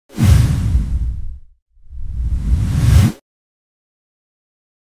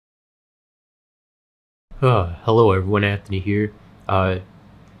Hello everyone, Anthony here. How's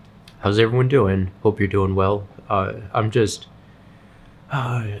everyone doing? Hope you're doing well.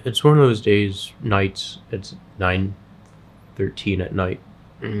 It's one of those days, nights, it's 9:13 at night.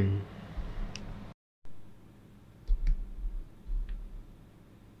 Mm.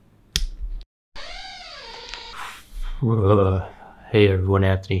 Uh, hey everyone,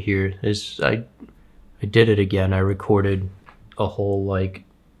 Anthony here. I did it again. I recorded a whole,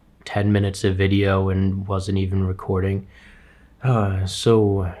 10 minutes of video and wasn't even recording.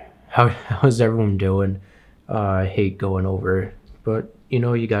 So how's everyone doing? I hate going over, but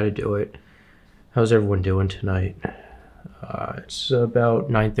you gotta do it. How's everyone doing tonight? It's about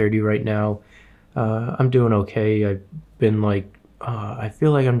 9:30 right now. I'm doing okay. I've been I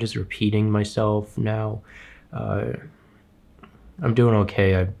feel like I'm just repeating myself now. Uh, I'm doing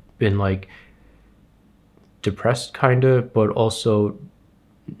okay. I've been depressed kinda, but also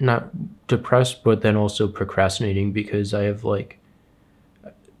not depressed, but then also procrastinating because I have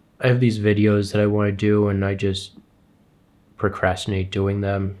these videos that I want to do and I just procrastinate doing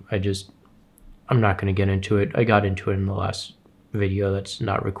them. I'm not going to get into it. I got into it in the last video that's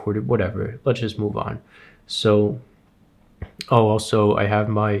not recorded. Whatever. Let's just move on. So, also, I have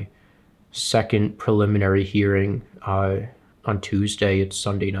my second preliminary hearing on Tuesday. It's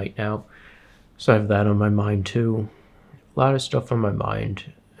Sunday night now. So I have that on my mind too. A lot of stuff on my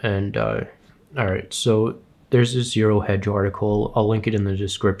mind. And, all right. So there's this Zero Hedge article. I'll link it in the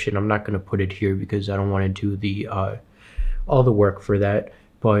description. I'm not going to put it here because I don't want to do the all the work for that.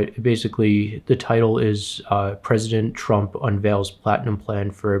 But basically, the title is President Trump unveils platinum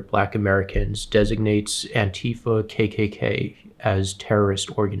plan for Black Americans, designates Antifa, KKK as terrorist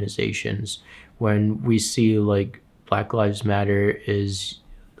organizations. When we see Black Lives Matter is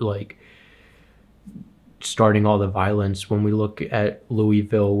starting all the violence, when we look at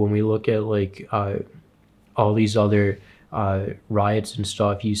Louisville, when we look at all these other riots and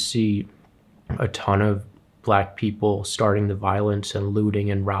stuff, you see a ton of Black people starting the violence and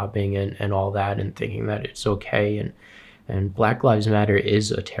looting and robbing and all that and thinking that it's okay. And Black Lives Matter is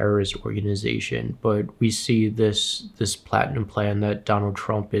a terrorist organization, but we see this platinum plan that Donald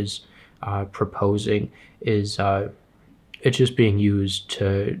Trump is proposing is it's just being used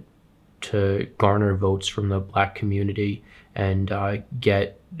to garner votes from the Black community and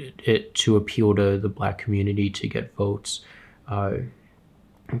get it to appeal to the Black community to get votes.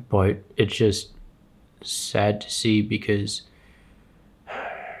 But it's just sad to see because,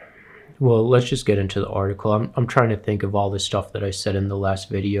 well, let's just get into the article. I'm trying to think of all the stuff that I said in the last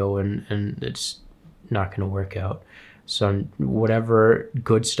video and it's not going to work out. So whatever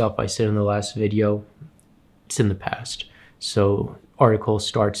good stuff I said in the last video, it's in the past. So article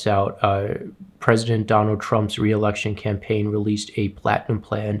starts out, President Donald Trump's re-election campaign released a platinum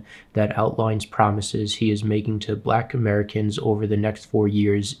plan that outlines promises he is making to Black Americans over the next 4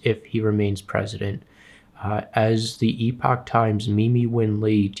 years if he remains president. As the Epoch Times' Mimi Win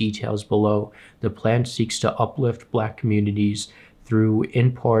Lee details below, the plan seeks to uplift Black communities through,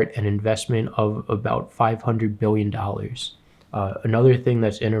 in part, an investment of about $500 billion. Another thing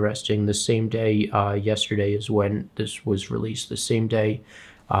that's interesting, the same day, yesterday is when this was released, the same day,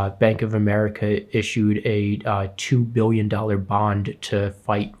 Bank of America issued a $2 billion bond to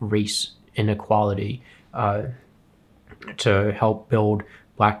fight race inequality, to help build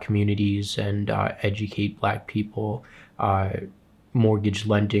Black communities and educate Black people, mortgage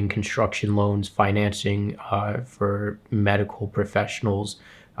lending, construction loans, financing for medical professionals,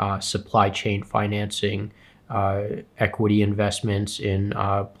 supply chain financing, equity investments in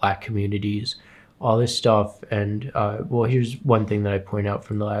Black communities, all this stuff. And well, here's one thing that I point out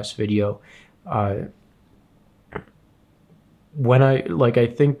from the last video. When I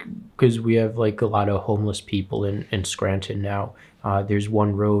think because we have a lot of homeless people in Scranton now. There's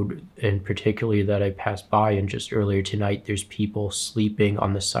one road in particular that I passed by, and just earlier tonight, there's people sleeping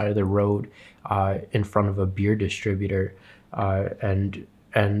on the side of the road in front of a beer distributor.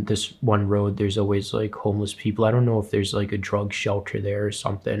 And this one road, there's always homeless people. I don't know if there's a drug shelter there or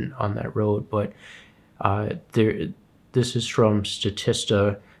something on that road, but this is from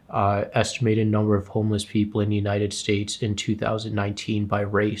Statista, estimated number of homeless people in the United States in 2019 by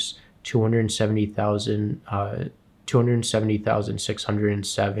race,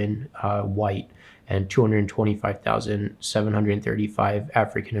 270,607 white, and 225,735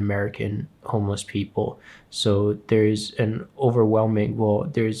 African American homeless people. So there's there's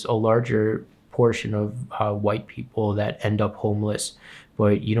a larger portion of white people that end up homeless,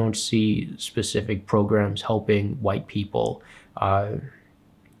 but you don't see specific programs helping white people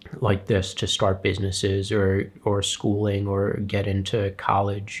like this to start businesses or schooling or get into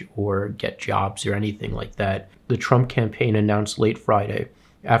college or get jobs or anything like that. The Trump campaign announced late Friday,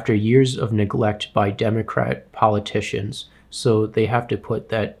 after years of neglect by Democrat politicians, so they have to put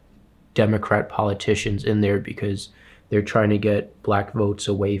that Democrat politicians in there because they're trying to get black votes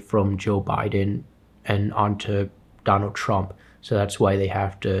away from Joe Biden and onto Donald Trump. So that's why they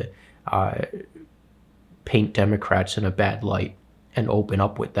have to uh, paint Democrats in a bad light and open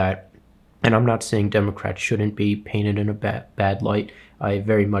up with that. And I'm not saying Democrats shouldn't be painted in a bad light. I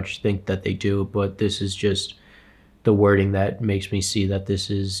very much think that they do, but this is just the wording that makes me see that this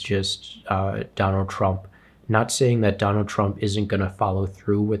is just Donald Trump. Not saying that Donald Trump isn't going to follow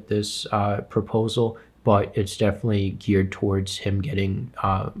through with this proposal, but it's definitely geared towards him getting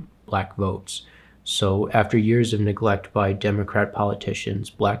black votes. So after years of neglect by Democrat politicians,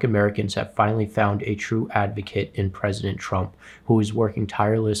 black Americans have finally found a true advocate in President Trump, who is working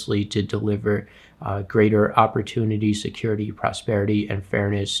tirelessly to deliver greater opportunity, security, prosperity, and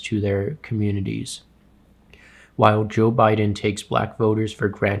fairness to their communities. While Joe Biden takes black voters for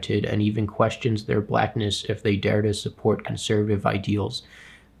granted and even questions their blackness if they dare to support conservative ideals,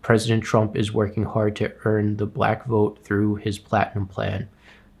 President Trump is working hard to earn the black vote through his Platinum Plan.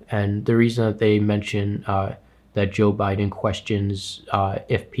 And the reason that they mention that Joe Biden questions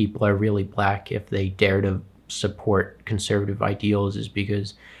if people are really black, if they dare to support conservative ideals, is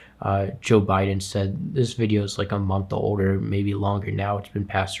because Joe Biden said, this video is like a month old or maybe longer now. It's been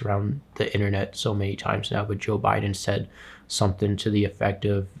passed around the internet so many times now, but Joe Biden said something to the effect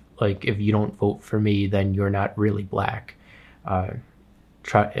of, like, if you don't vote for me, then you're not really black.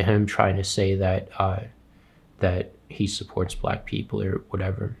 Him trying to say that that he supports black people or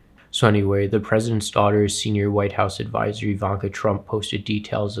whatever. So anyway, the president's daughter's senior White House advisor, Ivanka Trump, posted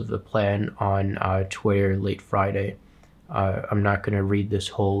details of the plan on Twitter late Friday. I'm not going to read this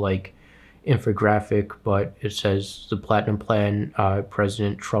whole like infographic, but it says the Platinum Plan,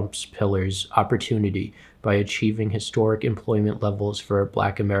 President Trump's pillars: opportunity by achieving historic employment levels for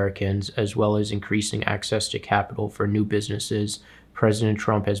black Americans, as well as increasing access to capital for new businesses. President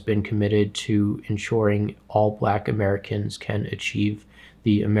Trump has been committed to ensuring all black Americans can achieve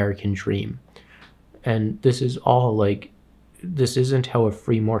the American dream. And this is all like, this isn't how a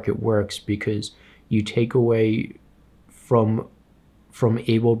free market works, because you take away from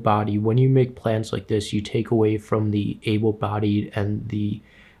able-bodied. When you make plans like this, you take away from the able-bodied and the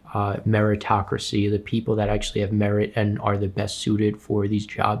meritocracy, the people that actually have merit and are the best suited for these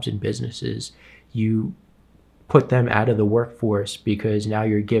jobs and businesses. You put them out of the workforce because now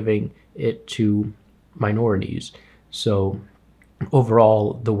you're giving it to minorities. So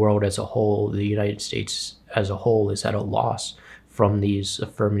overall, the world as a whole, the United States as a whole, is at a loss from these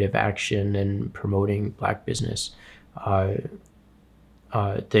affirmative action and promoting black business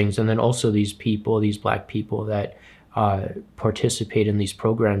things. And then also these people, these black people that participate in these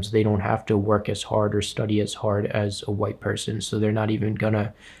programs, they don't have to work as hard or study as hard as a white person. So they're not even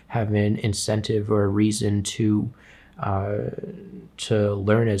gonna have an incentive or a reason to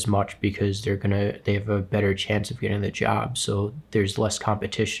learn as much, because they have a better chance of getting the job. So there's less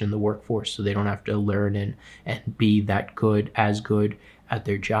competition in the workforce, so they don't have to learn and be that good at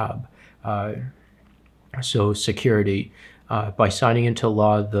their job. So security. By signing into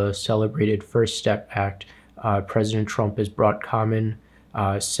law the celebrated First Step Act, President Trump has brought common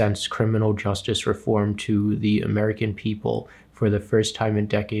sense criminal justice reform to the American people for the first time in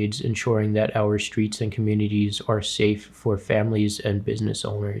decades, ensuring that our streets and communities are safe for families and business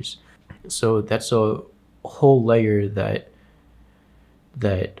owners. So that's a whole layer that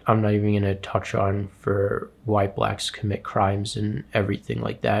I'm not even going to touch on for why blacks commit crimes and everything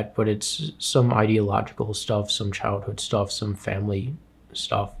like that, but it's some ideological stuff, some childhood stuff, some family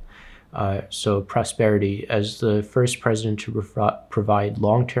stuff. So prosperity. As the first president to provide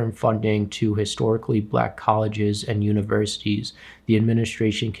long-term funding to historically black colleges and universities, the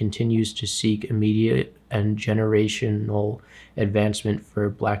administration continues to seek immediate and generational advancement for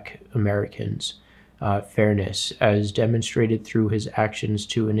black Americans. Fairness, as demonstrated through his actions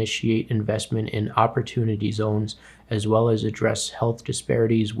to initiate investment in opportunity zones, as well as address health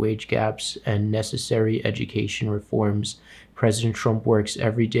disparities, wage gaps, and necessary education reforms. President Trump works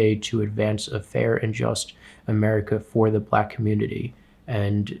every day to advance a fair and just America for the black community.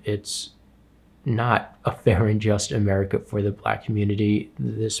 And it's not a fair and just America for the black community.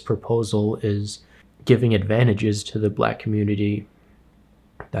 This proposal is giving advantages to the black community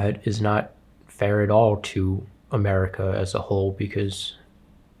that is not fair at all to America as a whole, because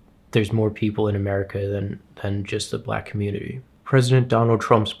there's more people in America than just the black community. President Donald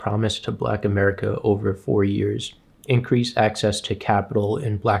Trump's promise to black America over 4 years. increase access to capital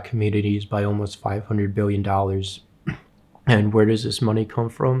in Black communities by almost $500 billion. And where does this money come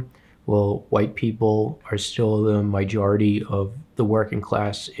from? Well, white people are still the majority of the working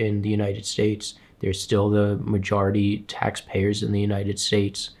class in the United States. They're still the majority taxpayers in the United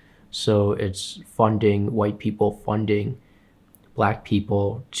States. So it's funding white people, funding Black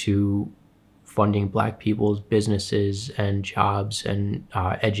people, to funding Black people's businesses and jobs and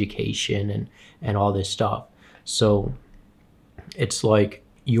education and all this stuff. So it's like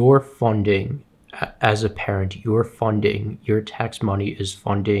you're funding, as a parent, you're funding, your tax money is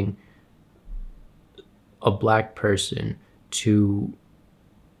funding a Black person to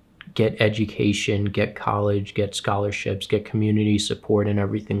get education, get college, get scholarships, get community support and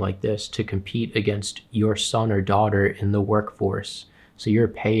everything like this to compete against your son or daughter in the workforce. So you're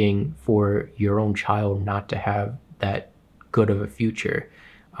paying for your own child not to have that good of a future.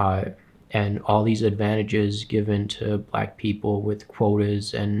 And all these advantages given to Black people with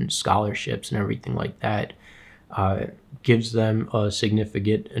quotas and scholarships and everything like that gives them a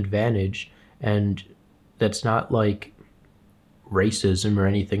significant advantage. And that's not like racism or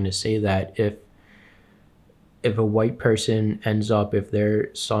anything to say that if a white person ends up, if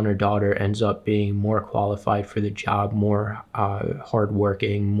their son or daughter ends up being more qualified for the job, more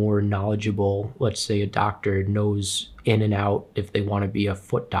hardworking, more knowledgeable, let's say a doctor knows in and out, if they want to be a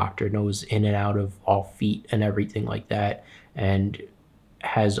foot doctor, knows in and out of all feet and everything like that, and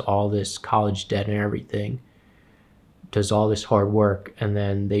has all this college debt and everything, does all this hard work, and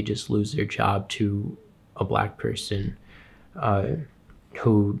then they just lose their job to a Black person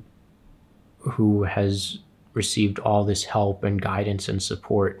who has received all this help and guidance and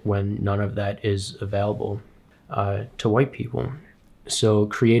support when none of that is available to white people. So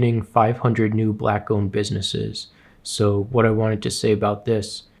creating 500 new Black-owned businesses. So what I wanted to say about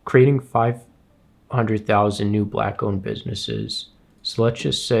this, creating 500,000 new Black-owned businesses. So let's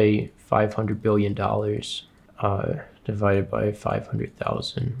just say $500 billion divided by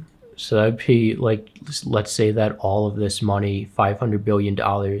 500,000. So that'd be like, let's say that all of this money, $500 billion,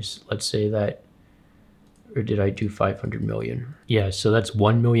 let's say that, or did I do 500 million? Yeah, so that's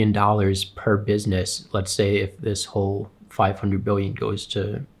 $1 million per business. Let's say if this whole 500 billion goes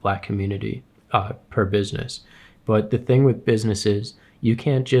to Black community per business. But the thing with businesses, you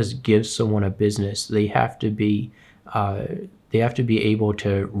can't just give someone a business. They have to be able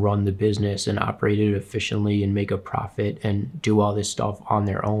to run the business and operate it efficiently and make a profit and do all this stuff on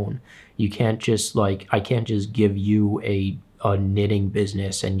their own. You can't just like, I can't just give you a knitting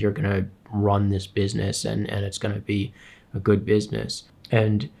business and you're gonna run this business and it's gonna be a good business.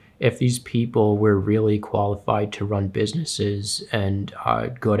 And if these people were really qualified to run businesses and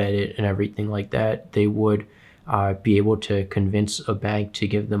good at it and everything like that, they would be able to convince a bank to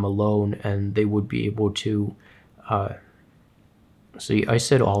give them a loan, and they would be able to see, I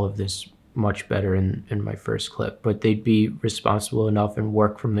said all of this much better in my first clip, but they'd be responsible enough and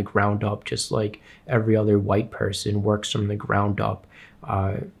work from the ground up, just like every other white person works from the ground up.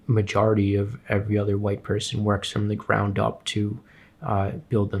 Majority of every other white person works from the ground up to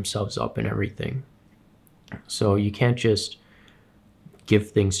build themselves up and everything. So you can't just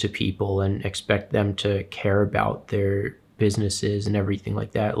give things to people and expect them to care about their businesses and everything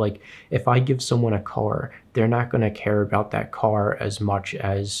like that. Like if I give someone a car, they're not going to care about that car as much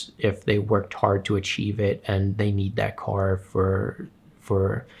as if they worked hard to achieve it and they need that car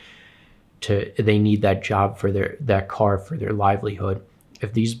they need that job for that car for their livelihood.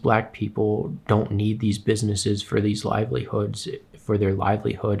 If these Black people don't need these businesses for these livelihoods, for their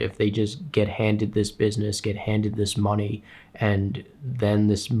livelihood, if they just get handed this business, get handed this money, and then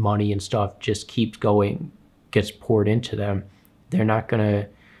this money and stuff just keeps going, gets poured into them, they're not gonna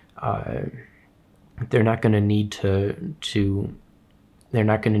need they're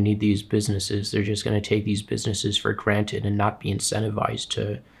not gonna need these businesses. They're just gonna take these businesses for granted and not be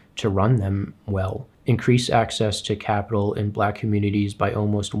incentivized to run them well. Increase access to capital in Black communities by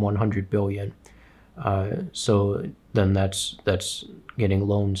almost 100 billion. So then that's getting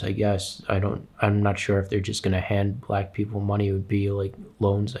loans, I guess. I'm not sure if they're just gonna hand Black people money. It would be like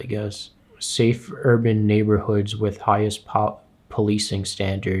loans, I guess. Safe urban neighborhoods with highest policing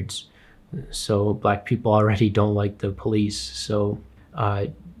standards. So Black people already don't like the police. So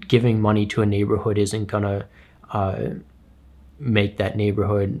giving money to a neighborhood isn't gonna make that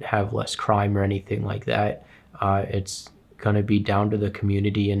neighborhood have less crime or anything like that. It's gonna be down to the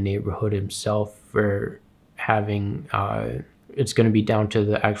community and neighborhood himself for having, it's gonna be down to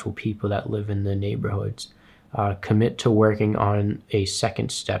the actual people that live in the neighborhoods. Commit to working on a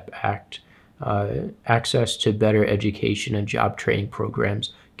second step act. Access to better education and job training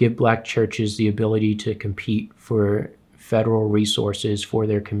programs. give black churches the ability to compete for federal resources for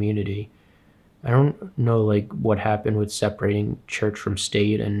their community. I don't know like what happened with separating church from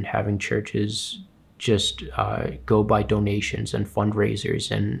state and having churches just go by donations and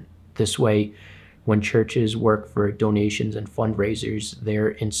fundraisers. And this way, when churches work for donations and fundraisers,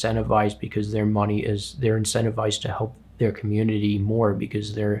 they're incentivized because they're incentivized to help their community more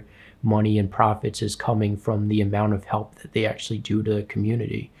because their money and profits is coming from the amount of help that they actually do to the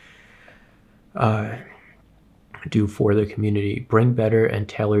community. Do for the community. Bring better and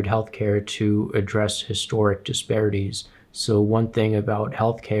tailored healthcare to address historic disparities. So one thing about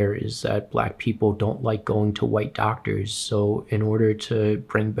healthcare is that black people don't like going to white doctors. So in order to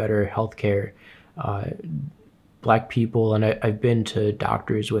bring better healthcare, black people, and I've been to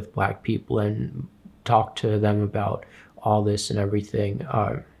doctors with black people and talked to them about all this and everything.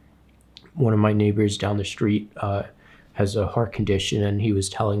 One of my neighbors down the street has a heart condition, and he was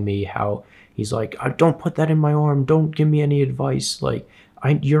telling me how he's like, don't put that in my arm. Don't give me any advice. Like,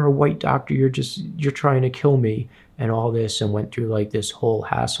 you're a white doctor. You're trying to kill me and all this, and went through like this whole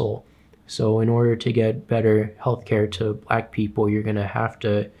hassle. So in order to get better healthcare to black people, you're going to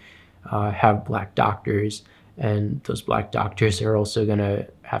have black doctors, and those black doctors are also going to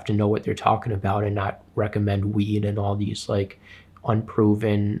have to know what they're talking about and not recommend weed and all these like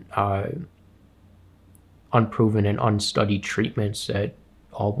unproven and unstudied treatments that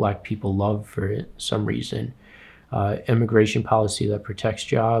all black people love for some reason. Immigration policy that protects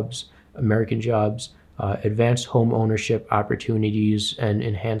jobs, American jobs, advanced home ownership opportunities, and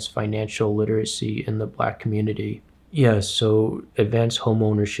enhanced financial literacy in the black community. Yeah, so advanced home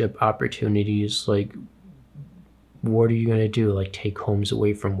ownership opportunities, like, what are you going to do? Like, take homes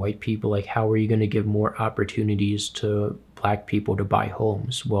away from white people? Like, how are you going to give more opportunities to black people to buy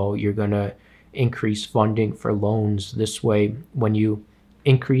homes? Well, you're going to increase funding for loans. This way, when you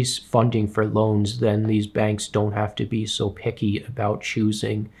increase funding for loans, then these banks don't have to be so picky about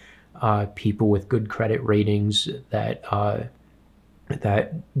choosing people with good credit ratings that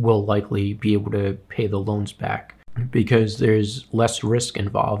will likely be able to pay the loans back, because there's less risk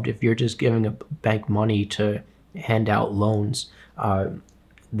involved. If you're just giving a bank money to hand out loans,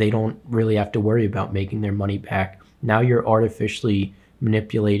 they don't really have to worry about making their money back. Now you're artificially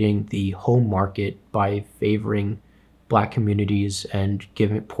manipulating the home market by favoring black communities and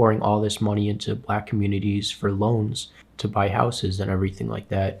pouring all this money into black communities for loans to buy houses and everything like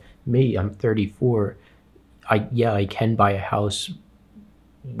that. Me, I'm 34. I can buy a house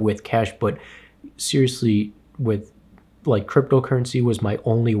with cash, but seriously, with like cryptocurrency was my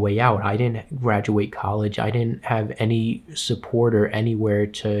only way out. I didn't graduate college. I didn't have any support or anywhere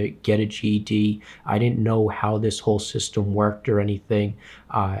to get a GED. I didn't know how this whole system worked or anything,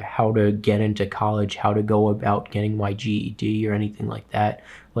 how to get into college, how to go about getting my GED or anything like that.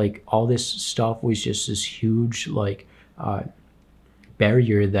 Like, all this stuff was just this huge like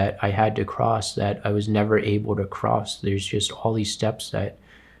barrier that I had to cross that I was never able to cross. There's just all these steps that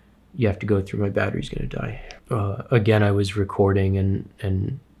you have to go through. My battery's gonna die. Again, I was recording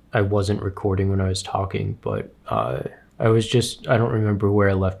and I wasn't recording when I was talking, but I don't remember where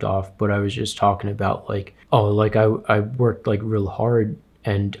I left off, but I was just talking about like, I worked like real hard,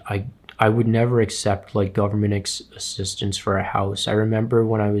 and I would never accept like government assistance for a house. I remember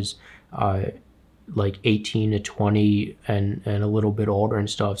when I was like 18 to 20 and a little bit older and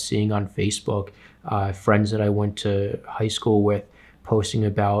stuff, seeing on Facebook friends that I went to high school with posting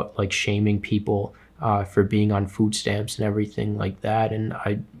about like shaming people for being on food stamps and everything like that. And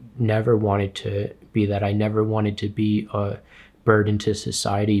I never wanted to be that. I never wanted to be a burden to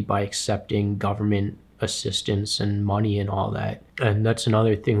society by accepting government assistance and money and all that. And that's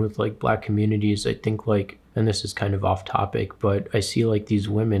another thing with like black communities. I think like, and this is kind of off topic, but I see like these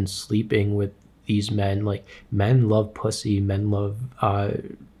women sleeping with these men. Like, men love pussy, men love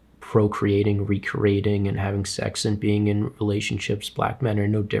procreating, recreating, and having sex and being in relationships. Black men are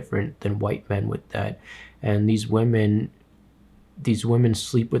no different than white men with that. And these women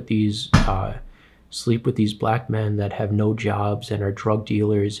sleep with these black men that have no jobs and are drug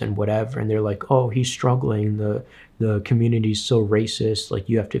dealers and whatever, and they're like, oh, he's struggling, the community's so racist, like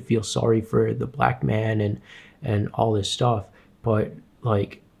you have to feel sorry for the black man and all this stuff. But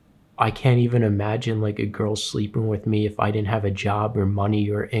like, I can't even imagine like a girl sleeping with me if I didn't have a job or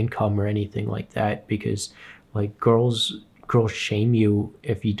money or income or anything like that, because like girls shame you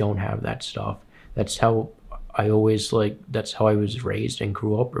if you don't have that stuff. That's how I was raised and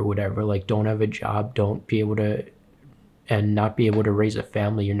grew up or whatever. Like, don't have a job, don't be able to, and not be able to raise a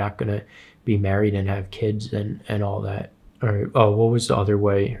family. You're not gonna be married and have kids and all that. Or what was the other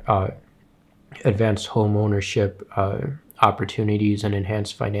way? Advanced home ownership opportunities and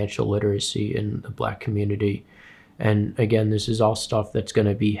enhance financial literacy in the Black community. And again, this is all stuff that's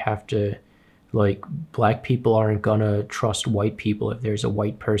going to have to, like, Black people aren't going to trust white people if there's a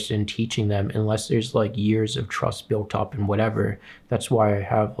white person teaching them, unless there's like years of trust built up and whatever. That's why I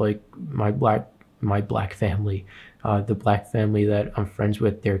have like my black family, the Black family that I'm friends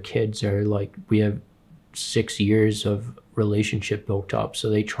with, their kids are like, we have 6 years of relationship built up, so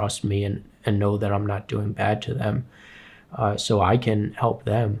they trust me and know that I'm not doing bad to them, so I can help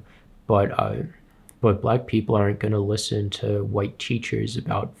them. But Black people aren't going to listen to white teachers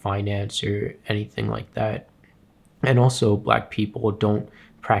about finance or anything like that. And also, Black people don't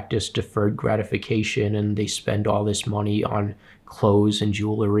practice deferred gratification, and they spend all this money on clothes and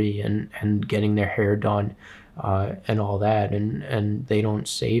jewelry and getting their hair done, and all that, and they don't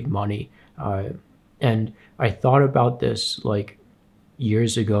save money. And I thought about this like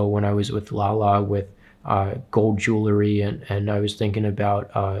years ago when I was with Lala with gold jewelry, and I was thinking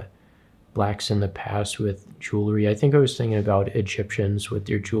about Blacks in the past with jewelry. I think I was thinking about Egyptians with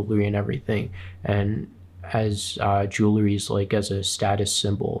their jewelry and everything, and as jewelry is like as a status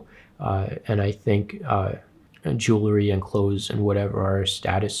symbol, and I think jewelry and clothes and whatever are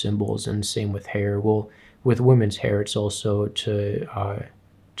status symbols, and same with hair. Well, with women's hair, it's also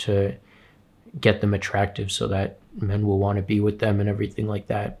to get them attractive so that men will want to be with them and everything like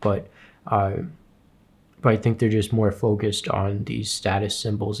that. But I think they're just more focused on these status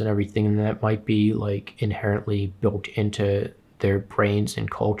symbols and everything, and that might be like inherently built into their brains and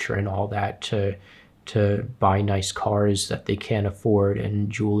culture and all that, to buy nice cars that they can't afford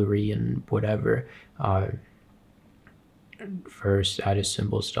and jewelry and whatever, for status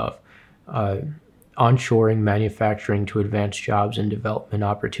symbol stuff. Onshoring manufacturing to advance jobs and development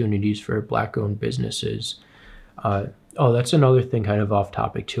opportunities for Black-owned businesses. Oh, that's another thing kind of off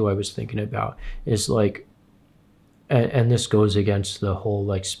topic too I was thinking about, is like, and this goes against the whole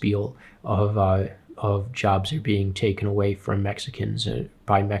like spiel of jobs are being taken away from Mexicans,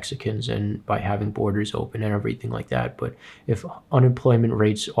 by Mexicans, and by having borders open and everything like that. But if unemployment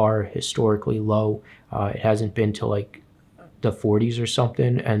rates are historically low, it hasn't been till like the 40s or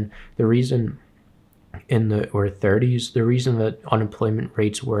something, and the reason in the or 30s, the reason that unemployment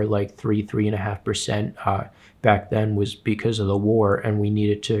rates were like 3.5% back then was because of the war, and we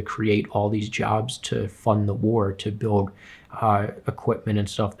needed to create all these jobs to fund the war, to build equipment and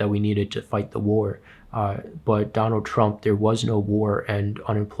stuff that we needed to fight the war. But Donald Trump, there was no war, and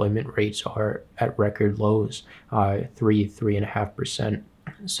unemployment rates are at record lows, 3.5%.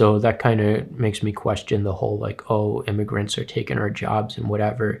 So that kind of makes me question the whole like, oh, immigrants are taking our jobs and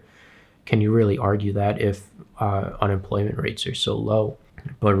whatever. Can you really argue that if unemployment rates are so low?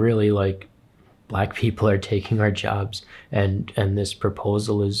 But really, like, Black people are taking our jobs, and this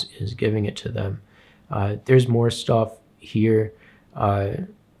proposal is giving it to them. There's more stuff here. I'm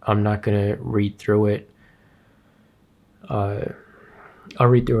not gonna read through it. I'll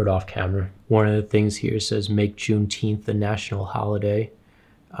read through it off camera. One of the things here says, make Juneteenth a national holiday.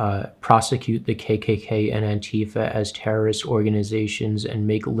 Prosecute the KKK and Antifa as terrorist organizations and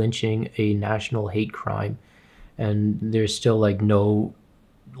make lynching a national hate crime. And there's still like no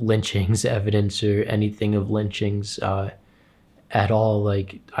lynchings evidence or anything of lynchings at all.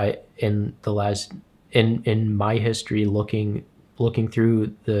 Like in my history, looking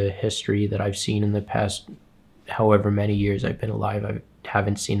through the history that I've seen in the past however many years I've been alive, I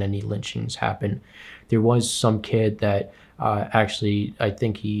haven't seen any lynchings happen. There was some kid that actually, I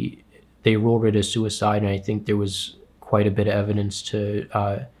think they ruled it as suicide, and I think there was quite a bit of evidence to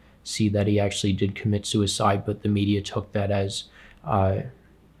see that he actually did commit suicide, but the media took that as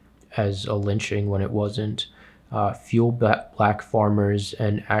a lynching when it wasn't. Fuel Black farmers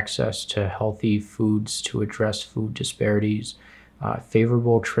and access to healthy foods to address food disparities.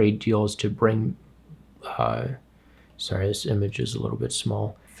 Favorable trade deals to bring sorry, this image is a little bit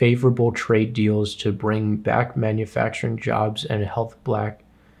small. Favorable trade deals to bring back manufacturing jobs and help black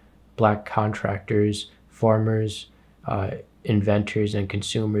contractors, farmers, inventors, and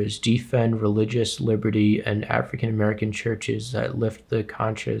consumers. Defend religious liberty and African American churches that lift the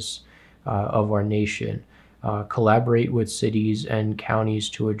conscience of our nation. Collaborate with cities and counties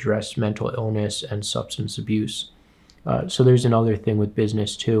to address mental illness and substance abuse. So there's another thing with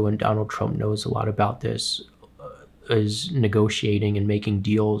business too, and Donald Trump knows a lot about this, is negotiating and making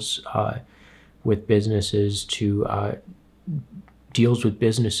deals with businesses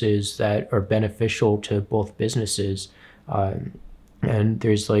that are beneficial to both businesses. And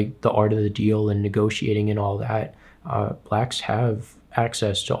there's like the art of the deal and negotiating and all that. Blacks have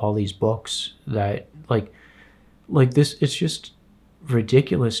access to all these books that like this. It's just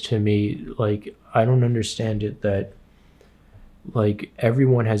ridiculous to me. Like, I don't understand it that Like,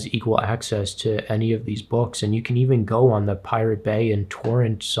 everyone has equal access to any of these books, and you can even go on the Pirate Bay and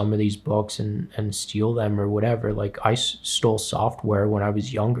torrent some of these books and steal them or whatever. Like, I stole software when I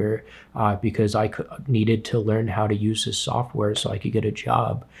was younger, because I needed to learn how to use this software so I could get a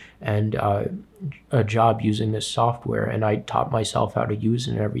job, and a job using this software, and I taught myself how to use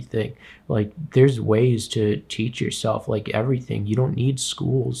it and everything. Like, there's ways to teach yourself like everything. You don't need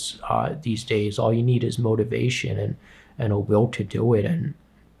schools these days. All you need is motivation and a will to do it, and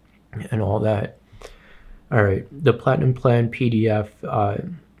all that. All right, the Platinum Plan PDF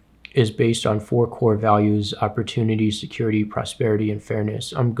is based on 4 core values: opportunity, security, prosperity, and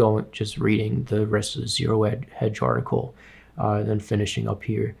fairness. I'm just reading the rest of the Zero Hedge article, then finishing up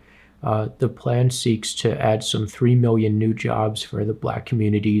here. The plan seeks to add some 3 million new jobs for the Black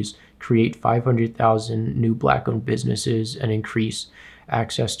communities, create 500,000 new Black-owned businesses, and increase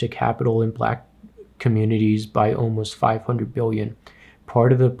access to capital in Black communities by almost 500 billion.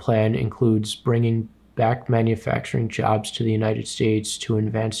 Part of the plan includes bringing back manufacturing jobs to the United States to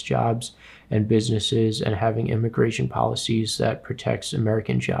advance jobs and businesses, and having immigration policies that protects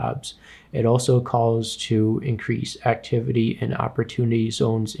American jobs. It also calls to increase activity in opportunity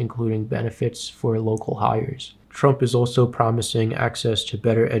zones, including benefits for local hires. Trump is also promising access to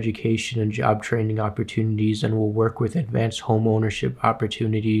better education and job training opportunities, and will work with advanced home ownership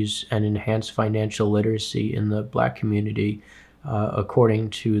opportunities and enhance financial literacy in the Black community, according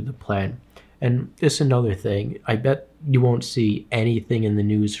to the plan. And this is another thing. I bet you won't see anything in the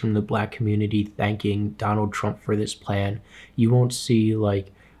news from the Black community thanking Donald Trump for this plan. You won't see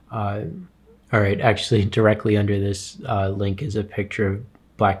like, all right, actually directly under this link is a picture of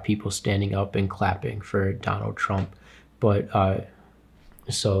Black people standing up and clapping for Donald Trump. But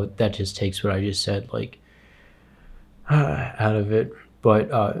so that just takes what I just said like out of it.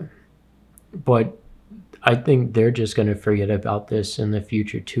 But I think they're just going to forget about this in the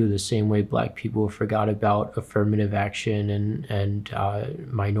future too, the same way Black people forgot about affirmative action and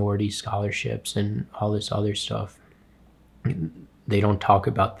minority scholarships and all this other stuff. They don't talk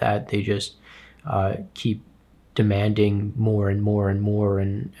about that. They just keep demanding more and more and more,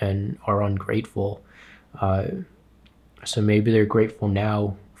 and are ungrateful. So maybe they're grateful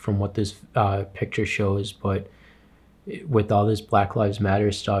now from what this picture shows, but with all this Black Lives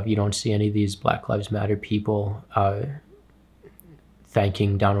Matter stuff, you don't see any of these Black Lives Matter people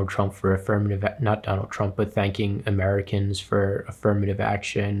thanking Donald Trump for not Donald Trump, but thanking Americans for affirmative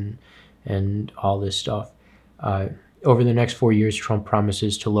action and all this stuff. Over the next 4 years, Trump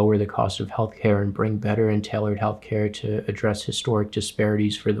promises to lower the cost of healthcare and bring better and tailored healthcare to address historic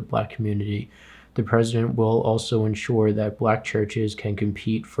disparities for the Black community. The president will also ensure that Black churches can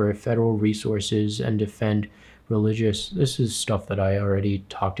compete for federal resources and defend religious. This is stuff that I already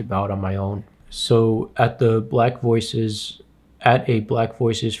talked about on my own. So at a Black Voices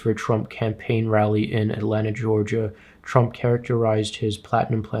for Trump campaign rally in Atlanta, Georgia, Trump characterized his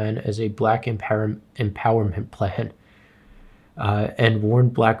Platinum Plan as a Black empowerment plan, and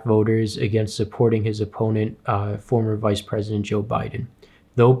warned Black voters against supporting his opponent, former Vice President Joe Biden.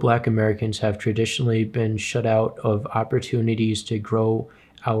 Though Black Americans have traditionally been shut out of opportunities to grow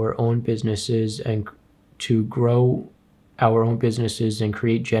our own businesses and create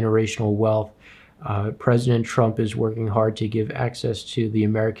generational wealth, President Trump is working hard to give access to the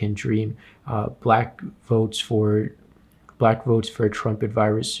American dream. Black votes for Trump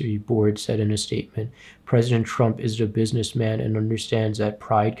Advisory Board said in a statement. President Trump is a businessman and understands that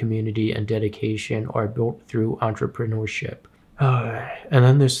pride, community, and dedication are built through entrepreneurship. And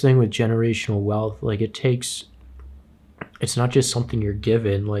then this thing with generational wealth, like it's not just something you're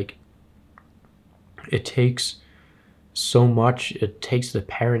given, like it takes so much. It takes the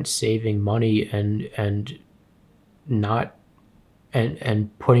parents saving money and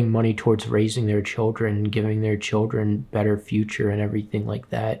putting money towards raising their children and giving their children better future and everything like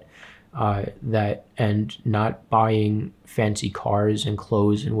that, and not buying fancy cars and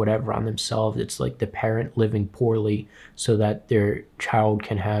clothes and whatever on themselves. It's like the parent living poorly so that their child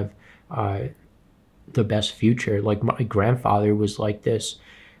can have the best future. Like my grandfather was like this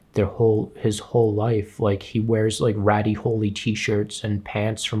his whole life. Like he wears like Ratty Holy t-shirts and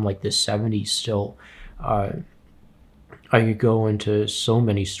pants from like the 70s still. I could go into so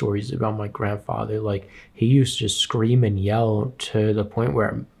many stories about my grandfather. Like he used to scream and yell to the point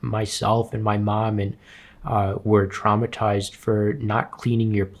where myself and my mom were traumatized for not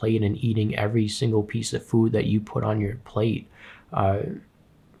cleaning your plate and eating every single piece of food that you put on your plate.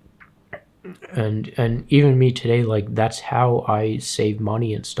 And even me today, like that's how I save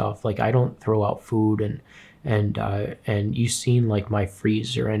money and stuff. Like I don't throw out food, and you've seen like my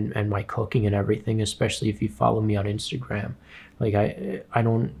freezer and my cooking and everything, especially if you follow me on Instagram. Like I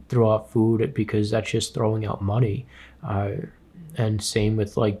don't throw out food because that's just throwing out money. And same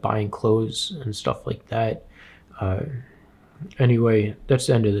with like buying clothes and stuff like that. Anyway, that's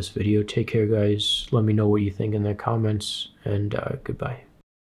the end of this video. Take care, guys. Let me know what you think in the comments, and goodbye.